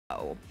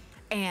go.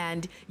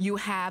 And you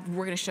have,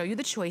 we're gonna show you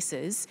the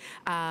choices,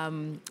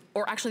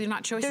 or actually they're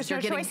not choices,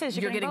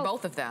 you're getting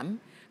both of them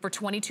for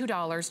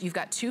 $22. You've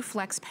got 2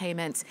 flex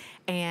payments,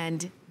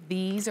 and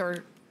these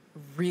are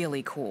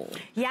really cool.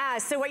 Yeah,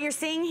 so what you're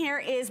seeing here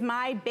is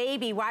my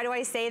baby. Why do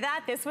I say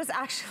that? This was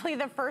actually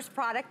the first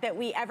product that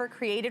we ever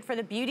created for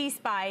the Beauty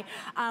Spy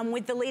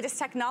with the latest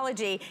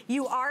technology.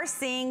 You are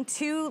seeing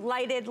 2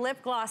 lighted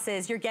lip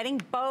glosses. You're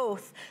getting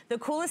both. The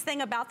coolest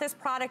thing about this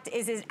product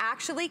is it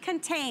actually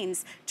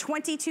contains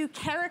 22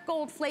 karat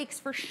gold flakes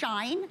for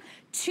shine,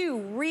 2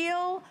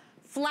 real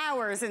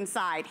flowers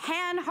inside,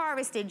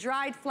 hand-harvested,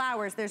 dried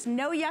flowers. There's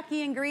no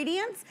yucky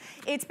ingredients.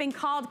 It's been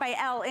called by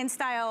Elle in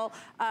Style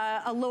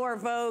Allure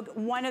Vogue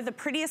one of the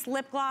prettiest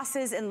lip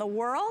glosses in the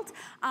world.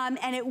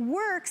 And it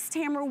works,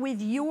 Tamara,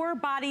 with your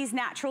body's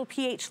natural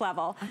pH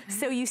level. Okay.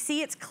 So you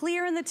see it's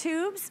clear in the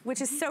tubes, which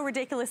is so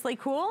ridiculously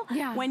cool.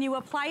 Yeah. When you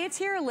apply it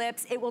to your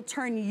lips, it will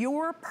turn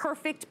your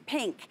perfect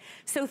pink.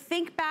 So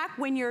think back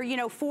when you're, you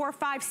know, 4,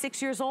 5,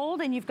 6 years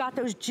old and you've got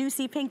those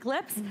juicy pink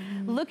lips.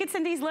 Look at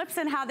Cindy's lips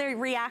and how they're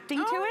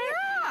reacting to it.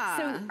 Yeah.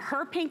 So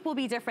her pink will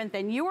be different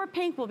than your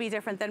pink, will be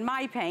different than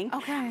my pink.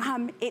 Okay.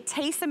 It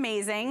tastes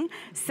amazing.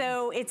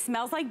 So it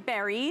smells like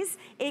berries.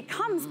 It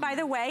comes, by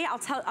the way,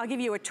 I'll give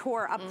you a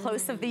tour up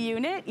close of the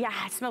unit. Yeah,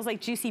 it smells like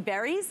juicy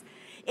berries.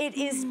 It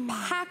is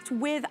packed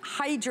with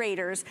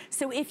hydrators.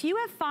 So if you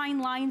have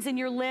fine lines in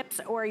your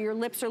lips or your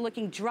lips are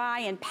looking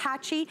dry and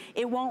patchy,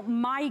 it won't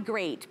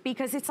migrate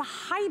because it's a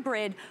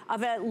hybrid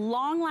of a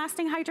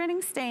long-lasting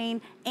hydrating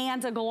stain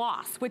and a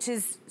gloss, which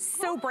is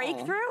so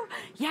breakthrough.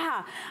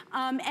 Yeah,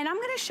 and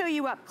I'm gonna show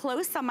you up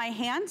close on my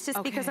hands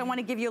just because I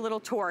wanna give you a little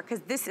tour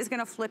because this is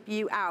gonna flip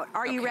you out.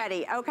 Are you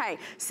ready? Okay,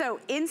 so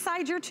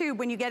inside your tube,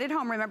 when you get it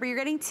home, remember you're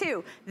getting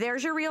 2.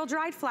 There's your real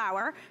dried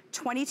flower,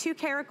 22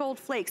 karat gold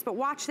flakes, but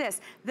watch this.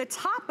 The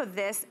top of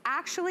this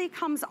actually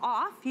comes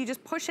off. You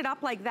just push it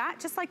up like that,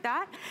 just like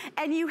that,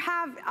 and you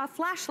have a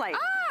flashlight.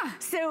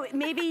 So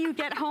maybe you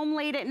get home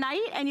late at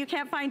night and you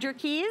can't find your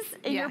keys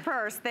in your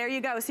purse. There you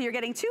go. So you're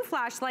getting 2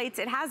 flashlights.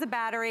 It has a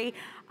battery.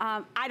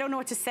 I don't know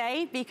what to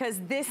say because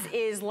this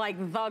is like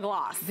the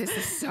gloss. This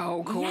is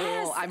so cool.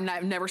 Yes.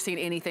 I've never seen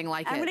anything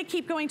like it. I'm gonna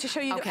keep going to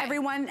show you that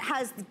everyone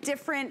has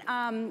different,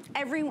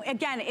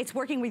 again, it's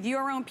working with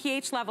your own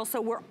pH level,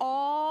 so we're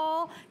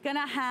all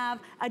gonna have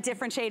a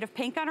different shade of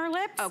pink on our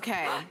lips.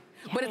 Okay.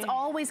 But it's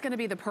always gonna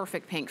be the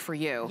perfect pink for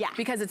you. Yeah.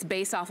 Because it's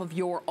based off of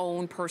your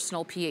own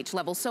personal pH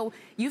level. So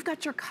you've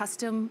got your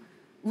custom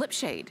lip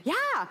shade.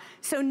 Yeah,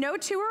 so no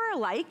 2 are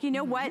alike. You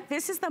know what?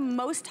 This is the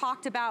most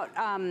talked about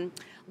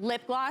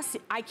lip gloss.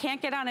 I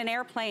can't get on an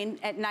airplane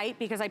at night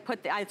because I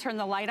turn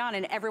the light on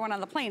and everyone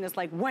on the plane is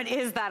like, what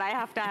is that? I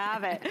have to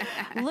have it.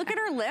 Look at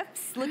her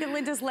lips. Look at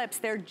Linda's lips.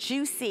 They're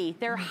juicy.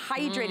 They're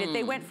hydrated.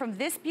 They went from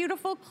this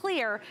beautiful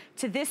clear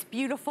to this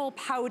beautiful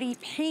pouty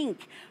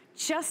pink.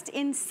 Just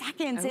in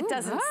seconds. It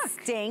doesn't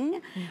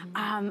sting.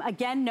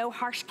 Again, no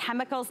harsh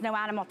chemicals, no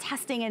animal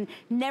testing, and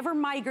never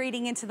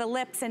migrating into the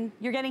lips, and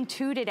you're getting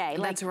 2 today.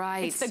 That's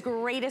right. It's the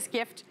greatest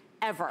gift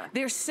ever.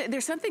 There's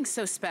something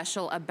so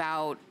special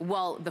about,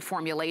 well, the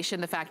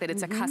formulation, the fact that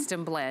it's a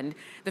custom blend,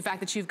 the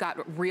fact that you've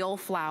got real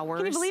flowers.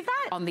 Can you believe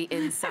that? On the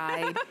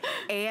inside,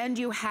 and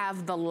you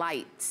have the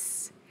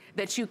lights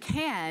that you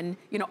can,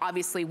 you know,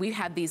 obviously we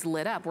have these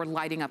lit up, we're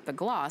lighting up the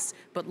gloss,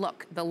 but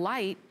look, the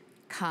light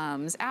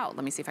comes out.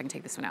 Let me see if I can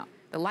take this one out.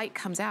 The light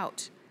comes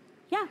out.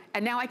 Yeah.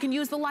 And now I can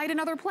use the light in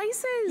other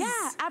places.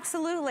 Yeah,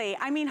 absolutely.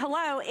 I mean,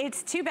 hello,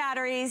 it's 2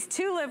 batteries,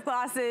 2 lip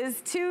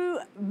glosses, 2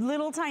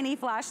 little tiny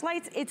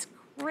flashlights. It's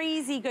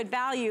crazy good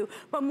value,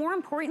 but more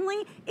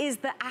importantly is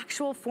the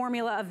actual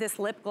formula of this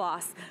lip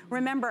gloss.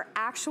 Remember,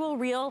 actual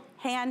real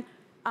hand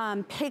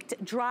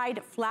picked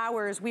dried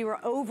flowers. We were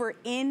over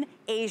in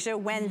Asia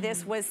when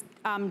this was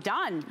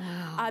done.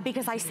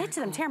 Because I said to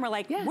them, Tamara,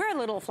 like, where are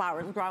little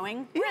flowers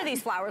growing? Where are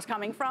these flowers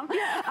coming from?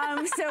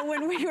 So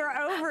when we were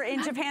over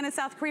in Japan and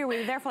South Korea, we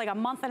were there for like a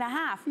month and a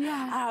half.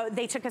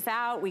 They took us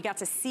out. We got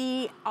to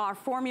see our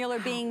formula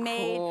being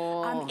made.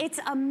 It's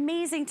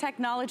amazing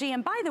technology.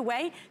 And by the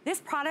way, this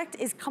product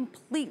is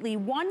completely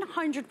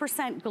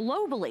 100%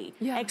 globally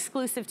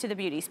exclusive to the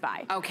Beauty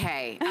Spy.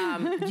 Okay,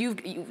 you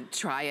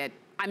try it.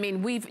 I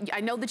mean,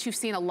 I know that you've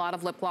seen a lot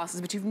of lip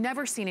glosses, but you've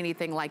never seen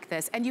anything like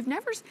this. And you've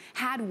never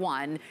had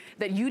one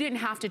that you didn't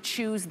have to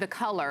choose the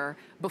color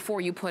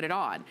before you put it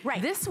on.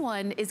 Right. This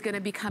one is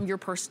gonna become your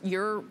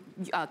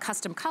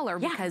custom color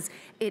because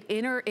it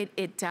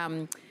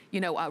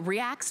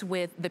reacts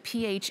with the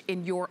pH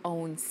in your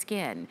own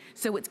skin.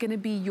 So it's gonna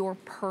be your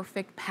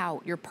perfect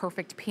pout, your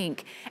perfect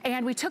pink.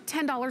 And we took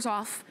 $10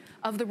 off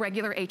of the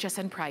regular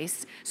HSN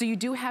price. So you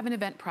do have an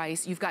event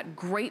price, you've got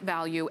great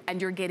value,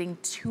 and you're getting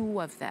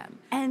 2 of them.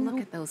 And look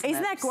at those lips.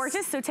 Isn't that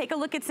gorgeous? So take a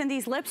look at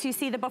Cindy's lips. You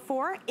see the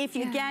before. If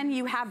you, again,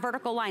 you have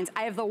vertical lines.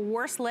 I have the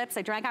worst lips.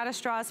 I drank out of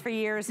straws for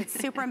years. It's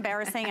super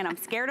embarrassing, and I'm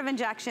scared of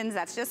injections.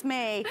 That's just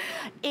me.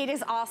 It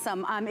is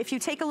awesome. If you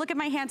take a look at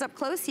my hands up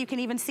close, you can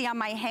even see on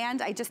my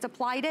hand, I just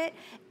applied it.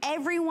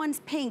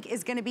 Everyone's pink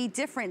is gonna be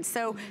different.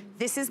 So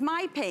this is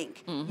my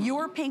pink.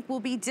 Your pink will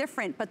be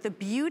different, but the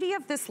beauty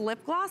of this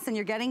lip gloss, and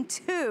you're getting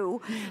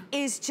 2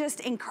 is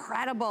just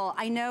incredible.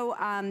 I know,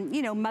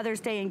 you know, Mother's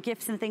Day and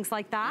gifts and things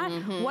like that.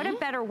 What a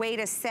better way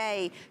to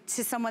say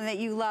to someone that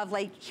you love,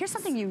 like, here's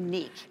something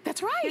unique.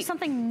 That's right. Here's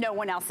something no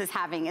one else is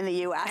having in the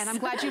U.S. And I'm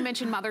glad you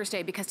mentioned Mother's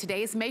Day because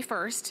today is May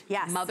 1st.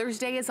 Yes. Mother's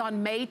Day is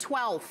on May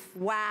 12th.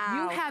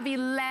 Wow. You have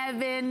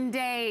 11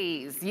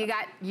 days. You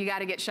got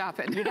to get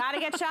shopping. You got to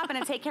get shopping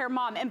and take care of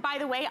mom. And by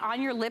the way,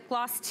 on your lip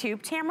gloss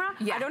tube, Tamara,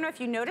 I don't know if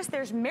you noticed,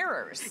 there's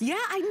mirrors. Yeah,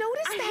 I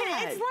noticed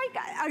that. It's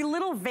like a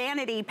little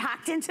vanity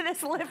packed into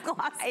this lip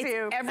gloss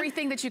tube.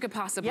 Everything that you could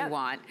possibly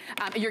want.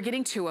 You're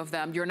getting 2 of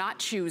them. You're not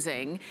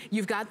choosing.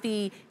 You've got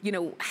the, you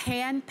know,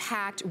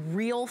 hand-packed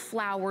real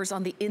flowers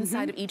on the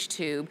inside of each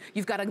tube.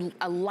 You've got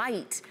a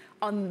light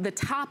on the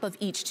top of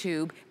each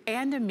tube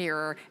and a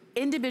mirror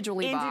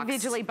individually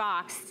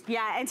boxed.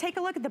 Yeah, and take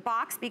a look at the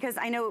box because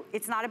I know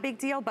it's not a big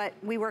deal, but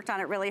we worked on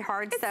it really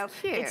hard. It's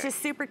cute. It's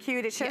just super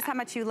cute. It shows how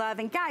much you love.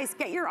 And guys,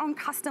 get your own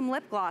custom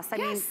lip gloss. I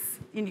mean,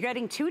 you're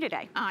getting 2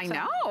 today. I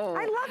know.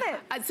 I love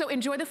it. So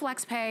enjoy the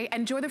flex pay,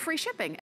 enjoy the free shipping.